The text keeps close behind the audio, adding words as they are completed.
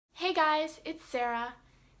Hey guys, it's Sarah.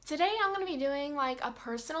 Today I'm going to be doing like a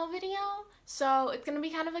personal video, so it's going to be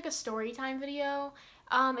kind of like a story time video.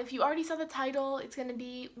 If you already saw the title, it's going to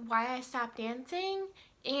be why I stopped dancing,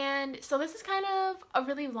 and so this is kind of a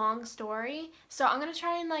really long story, so I'm going to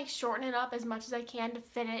try and like shorten it up as much as I can to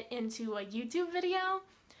fit it into a YouTube video.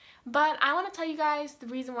 But I want to tell you guys the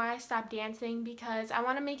reason why I stopped dancing, because I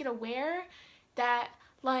want to make it aware that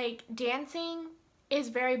like dancing is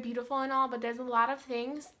very beautiful and all, but there's a lot of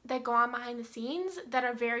things that go on behind the scenes that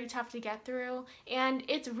are very tough to get through, and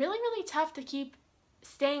it's really tough to keep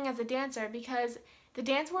staying as a dancer because the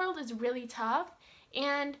dance world is really tough,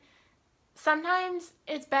 and sometimes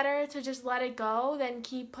it's better to just let it go than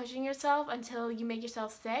keep pushing yourself until you make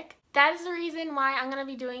yourself sick. That is the reason why I'm going to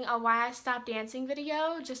be doing a why I stopped dancing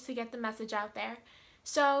video, just to get the message out there.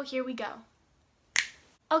 So here we go.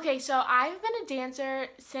 Okay, so I've been a dancer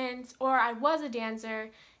I was a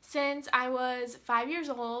dancer since I was 5 years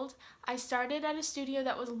old. I started at a studio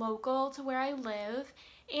that was local to where I live,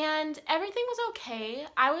 and everything was okay.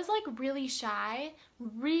 I was like really shy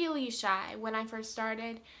when I first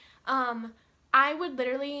started. I would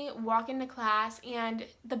literally walk into class, and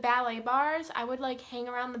the ballet bars, I would like hang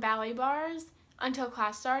around the ballet bars until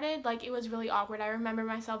class started. Like, it was really awkward. I remember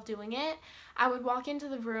myself doing it. I would walk into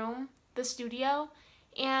the room, the studio,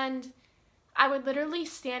 and I would literally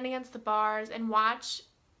stand against the bars and watch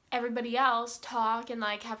everybody else talk and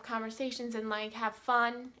like have conversations and like have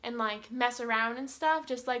fun and like mess around and stuff,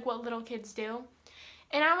 just like what little kids do.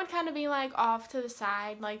 And I would kind of be like off to the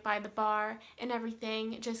side, like by the bar and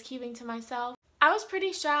everything, just keeping to myself. I was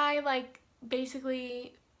pretty shy, like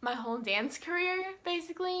basically my whole dance career,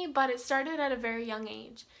 basically, but it started at a very young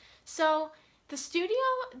age. So the studio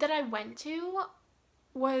that I went to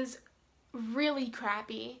was really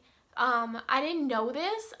crappy. I didn't know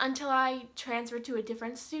this until I transferred to a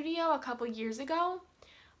different studio a couple years ago,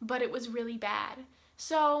 but it was really bad.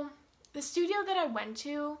 So the studio that I went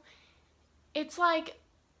to, it's like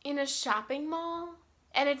in a shopping mall,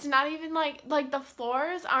 and it's not even like the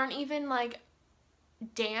floors aren't even like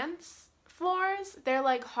dance floors, they're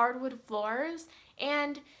like hardwood floors.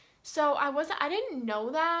 And so I didn't know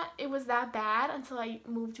that it was that bad until I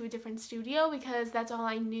moved to a different studio, because that's all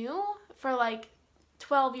I knew for like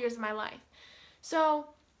 12 years of my life. So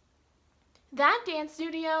that dance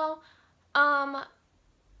studio,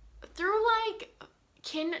 through like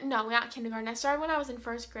not kindergarten, I started when I was in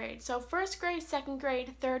first grade. So first grade, second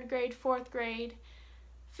grade, third grade, fourth grade,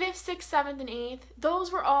 5th, 6th, 7th, and 8th,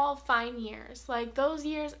 those were all fine years. Like those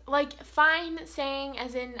years, like fine saying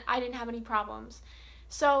as in I didn't have any problems.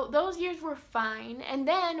 So those years were fine. And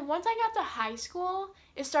then once I got to high school,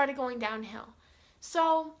 it started going downhill.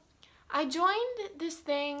 So I joined this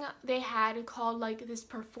thing they had called like this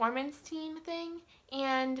performance team thing.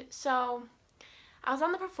 And so I was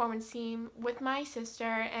on the performance team with my sister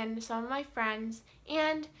and some of my friends.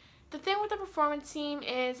 And the thing with the performance team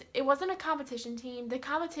is it wasn't a competition team. The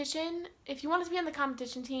competition, if you wanted to be on the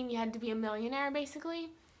competition team, you had to be a millionaire basically.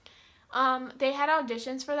 They had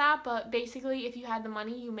auditions for that, but basically if you had the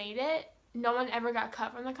money, you made it. No one ever got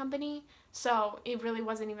cut from the company, so it really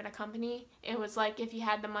wasn't even a company. It was like if you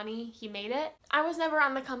had the money, you made it. I was never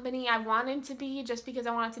on the company. I wanted to be, just because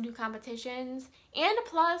I wanted to do competitions. And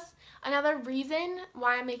plus, another reason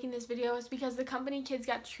why I'm making this video is because the company kids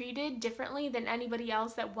got treated differently than anybody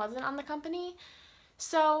else that wasn't on the company.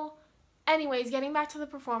 So anyways, getting back to the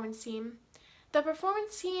performance team. The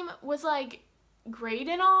performance team was like great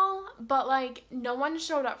and all, but like no one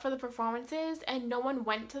showed up for the performances and no one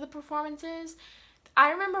went to the performances. I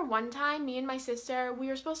remember one time, me and my sister, we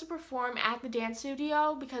were supposed to perform at the dance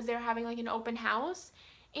studio because they were having like an open house,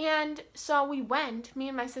 and so we went, me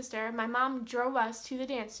and my sister. My mom drove us to the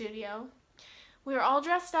dance studio. We were all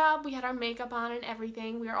dressed up, we had our makeup on and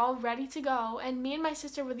everything, we were all ready to go, and me and my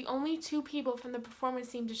sister were the only two people from the performance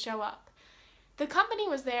team to show up. The company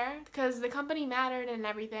was there because the company mattered and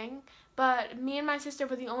everything, but me and my sister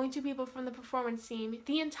were the only two people from the performance team,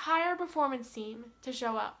 the entire performance team, to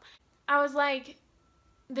show up. I was like,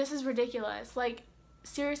 this is ridiculous. Like,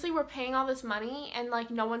 seriously, we're paying all this money and like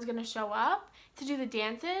no one's gonna show up to do the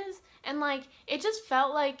dances? And like, it just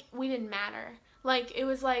felt like we didn't matter. Like, it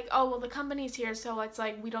was like, oh, well, the company's here, so it's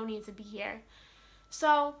like we don't need to be here.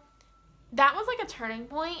 So that was like a turning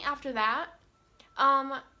point after that.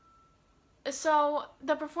 So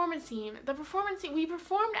the performance team, we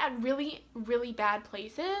performed at really bad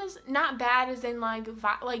places. Not bad as in like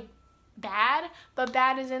bad, but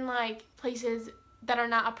bad as in like places that are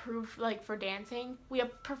not approved like for dancing. We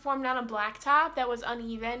performed on a blacktop that was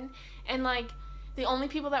uneven, and like the only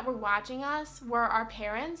people that were watching us were our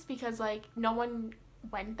parents, because like no one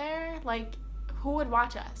went there. Like, who would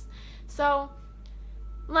watch us? So,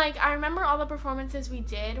 like, I remember all the performances we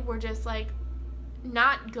did were just, like,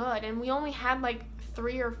 not good, and we only had, like,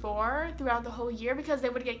 3 or 4 throughout the whole year because they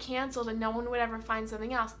would get canceled and no one would ever find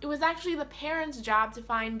something else. It was actually the parents' job to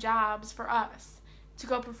find jobs for us to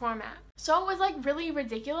go perform at. So it was, like, really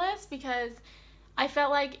ridiculous because I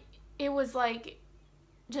felt like it was, like,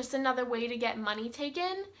 just another way to get money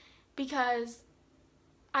taken because,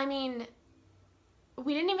 I mean,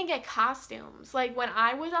 we didn't even get costumes. Like, when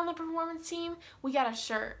I was on the performance team, we got a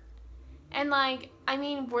shirt. And, like, I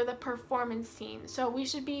mean, we're the performance team, so we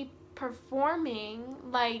should be performing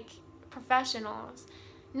like professionals.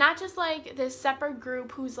 Not just, like, this separate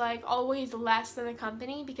group who's, like, always less than the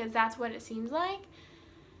company, because that's what it seems like.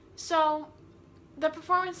 So the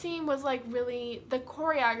performance team was, like, really, the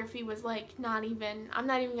choreography was, like, not even, I'm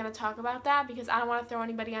not even going to talk about that because I don't want to throw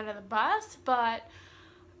anybody under the bus, but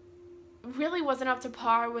really wasn't up to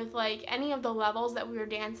par with, like, any of the levels that we were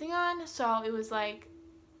dancing on, so it was, like,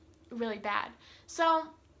 really bad. So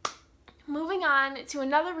moving on to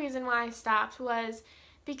another reason why I stopped was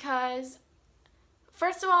because,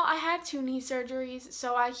 first of all, I had 2 knee surgeries,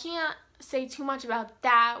 so I can't say too much about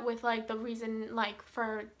that with, like, the reason, like,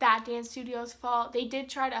 for that dance studio's fault. They did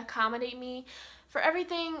try to accommodate me for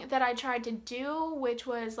everything that I tried to do, which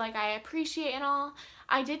was, like, I appreciate and all.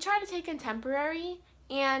 I did try to take contemporary,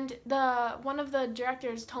 and one of the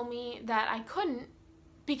directors told me that I couldn't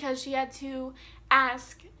because she had to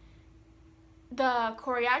ask the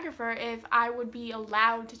choreographer if I would be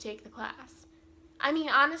allowed to take the class. I mean,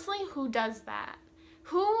 honestly, who does that?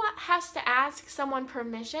 Who has to ask someone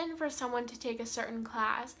permission for someone to take a certain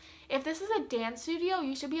class? If this is a dance studio,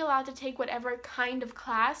 you should be allowed to take whatever kind of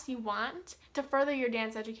class you want to further your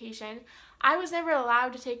dance education. I was never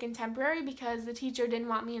allowed to take contemporary because the teacher didn't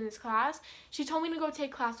want me in this class. She told me to go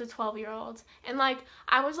take class with 12-year-olds. And, like,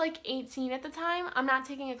 I was, like, 18 at the time. I'm not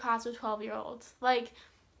taking a class with 12-year-olds. Like,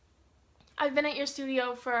 I've been at your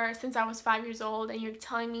studio since I was 5 years old, and you're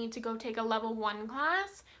telling me to go take a level 1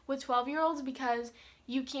 class with 12-year-olds because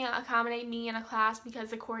you can't accommodate me in a class because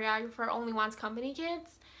the choreographer only wants company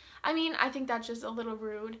kids? I mean, I think that's just a little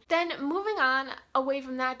rude. Then moving on away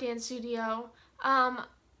from that dance studio,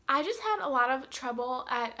 I just had a lot of trouble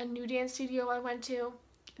at a new dance studio I went to.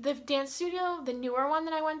 The dance studio, the newer one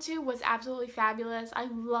that I went to, was absolutely fabulous. I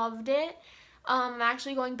loved it. I'm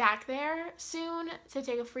actually going back there soon to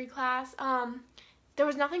take a free class. There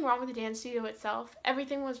was nothing wrong with the dance studio itself.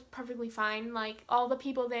 Everything was perfectly fine. Like, all the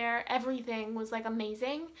people there, everything was, like,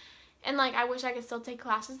 amazing. And, like, I wish I could still take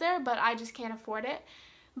classes there, but I just can't afford it.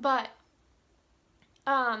 But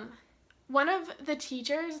one of the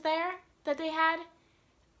teachers there that they had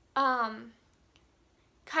kind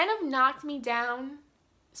of knocked me down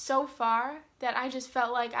so far that I just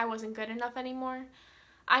felt like I wasn't good enough anymore.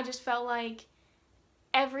 I just felt like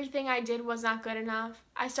everything I did was not good enough.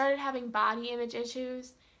 I started having body image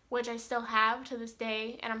issues, which I still have to this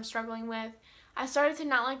day and I'm struggling with. I started to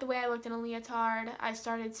not like the way I looked in a leotard. I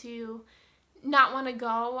started to not want to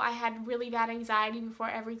go. I had really bad anxiety before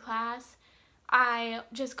every class. I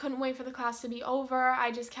just couldn't wait for the class to be over.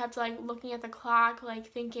 I just kept, like, looking at the clock, like,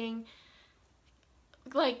 thinking,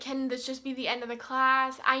 like, can this just be the end of the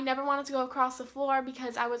class? I never wanted to go across the floor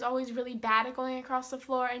because I was always really bad at going across the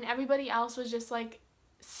floor, and everybody else was just, like,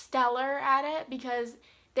 stellar at it because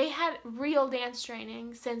they had real dance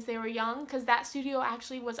training since they were young, because that studio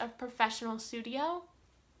actually was a professional studio.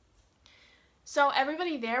 So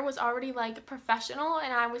everybody there was already, like, professional,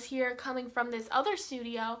 and I was here coming from this other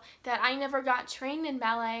studio that I never got trained in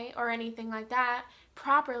ballet or anything like that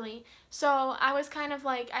properly. So I was kind of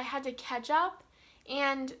like, I had to catch up,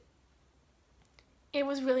 and it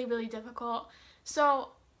was really, really difficult. So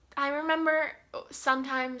I remember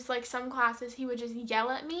sometimes, like, some classes, he would just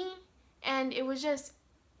yell at me, and it was just,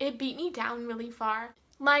 it beat me down really far.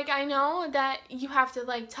 Like, I know that you have to,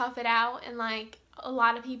 like, tough it out, and, like, a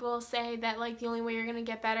lot of people say that, like, the only way you're gonna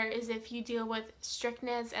get better is if you deal with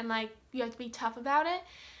strictness and, like, you have to be tough about it.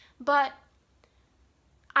 But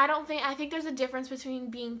I think there's a difference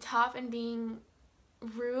between being tough and being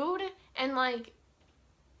rude, and, like,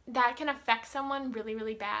 that can affect someone really,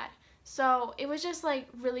 really bad. So it was just, like,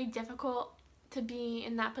 really difficult to be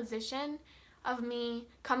in that position of me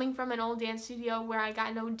coming from an old dance studio where I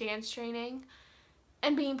got no dance training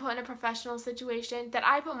and being put in a professional situation that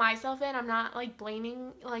I put myself in. I'm not, like,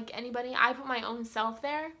 blaming, like, anybody. I put my own self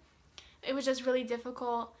there. It was just really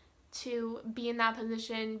difficult to be in that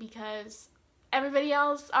position because everybody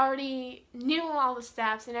else already knew all the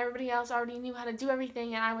steps and everybody else already knew how to do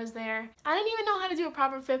everything, and I was there. I didn't even know how to do a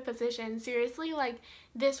proper fifth position. Seriously, like,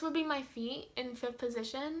 this would be my feet in fifth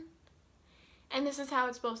position, and this is how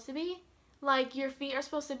it's supposed to be. Like, your feet are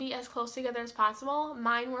supposed to be as close together as possible.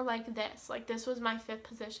 Mine were like this. Like, this was my 5th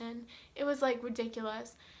position. It was, like,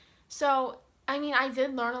 ridiculous. So, I mean, I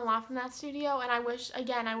did learn a lot from that studio, and I wish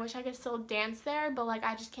I could still dance there, but, like,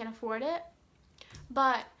 I just can't afford it.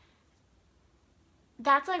 But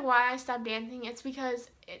that's, like, why I stopped dancing. It's because,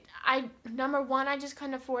 number one, I just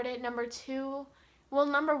couldn't afford it.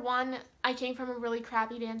 Number one, I came from a really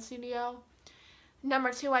crappy dance studio.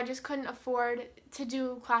 Number two, I just couldn't afford to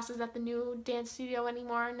do classes at the new dance studio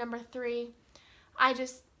anymore. Number three, I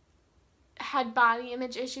just had body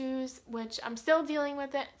image issues, which I'm still dealing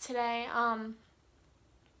with it today.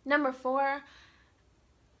 Number four,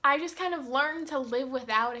 I just kind of learned to live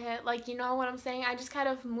without it. Like, you know what I'm saying? I just kind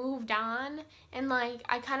of moved on, and, like,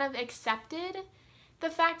 I kind of accepted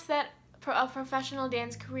the fact that a professional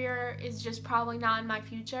dance career is just probably not in my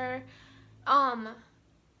future.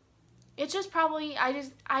 It's just probably, I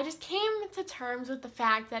just came to terms with the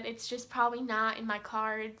fact that it's just probably not in my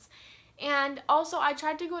cards. And also, I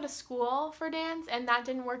tried to go to school for dance, and that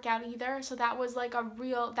didn't work out either. So that was like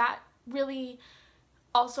that really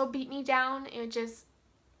also beat me down. It just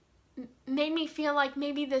made me feel like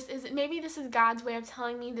maybe this is God's way of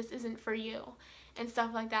telling me this isn't for you and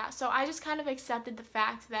stuff like that. So I just kind of accepted the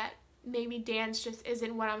fact that maybe dance just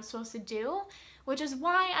isn't what I'm supposed to do, which is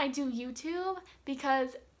why I do YouTube, because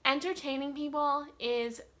entertaining people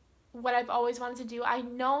is what I've always wanted to do.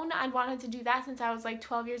 I'd known I'd wanted to do that since I was like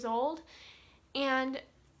 12 years old. And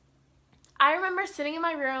I remember sitting in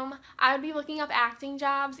my room, I would be looking up acting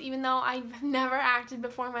jobs, even though I've never acted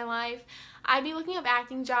before in my life. I'd be looking up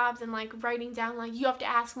acting jobs and, like, writing down, like, you have to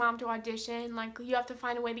ask mom to audition, like, you have to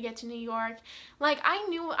find a way to get to New York. Like, I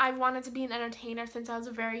knew I wanted to be an entertainer since I was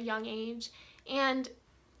a very young age. And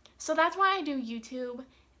so that's why I do YouTube,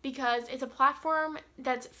 because it's a platform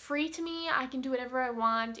that's free to me. I can do whatever I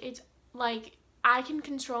want. It's like, I can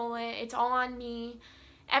control it. It's all on me.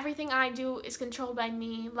 Everything I do is controlled by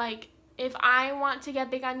me. Like, if I want to get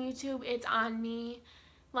big on YouTube, it's on me.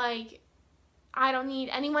 Like, I don't need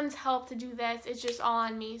anyone's help to do this. It's just all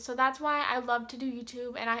on me. So that's why I love to do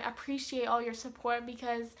YouTube, and I appreciate all your support,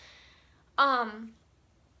 because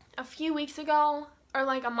a few weeks ago, or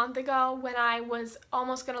like a month ago, when I was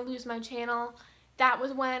almost gonna lose my channel, that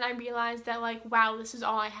was when I realized that, like, wow, this is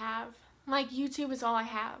all I have. Like, YouTube is all I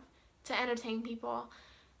have to entertain people,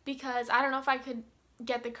 because I don't know if I could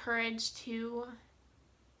get the courage to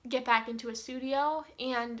get back into a studio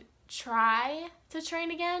and try to train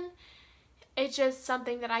again. It's just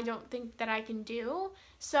something that I don't think that I can do.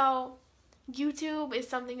 So YouTube is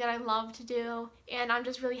something that I love to do, and I'm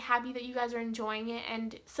just really happy that you guys are enjoying it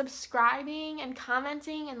and subscribing and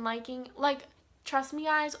commenting and liking. Like, trust me,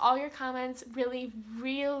 guys, all your comments really,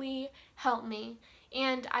 really help me,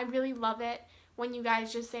 and I really love it when you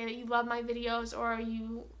guys just say that you love my videos or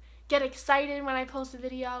you get excited when I post a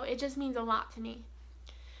video. It just means a lot to me.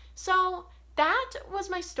 So that was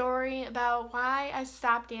my story about why I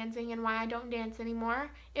stopped dancing and why I don't dance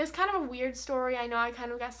anymore. It was kind of a weird story. I know I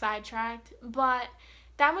kind of got sidetracked, but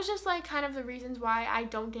that was just, like, kind of the reasons why I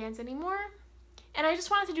don't dance anymore. And I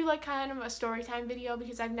just wanted to do, like, kind of a story time video,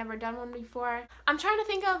 because I've never done one before. I'm trying to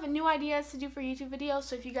think of new ideas to do for YouTube videos,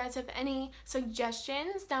 so if you guys have any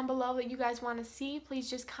suggestions down below that you guys want to see, please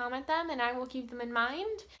just comment them and I will keep them in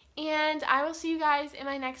mind. And I will see you guys in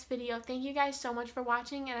my next video. Thank you guys so much for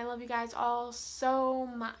watching, and I love you guys all so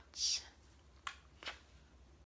much.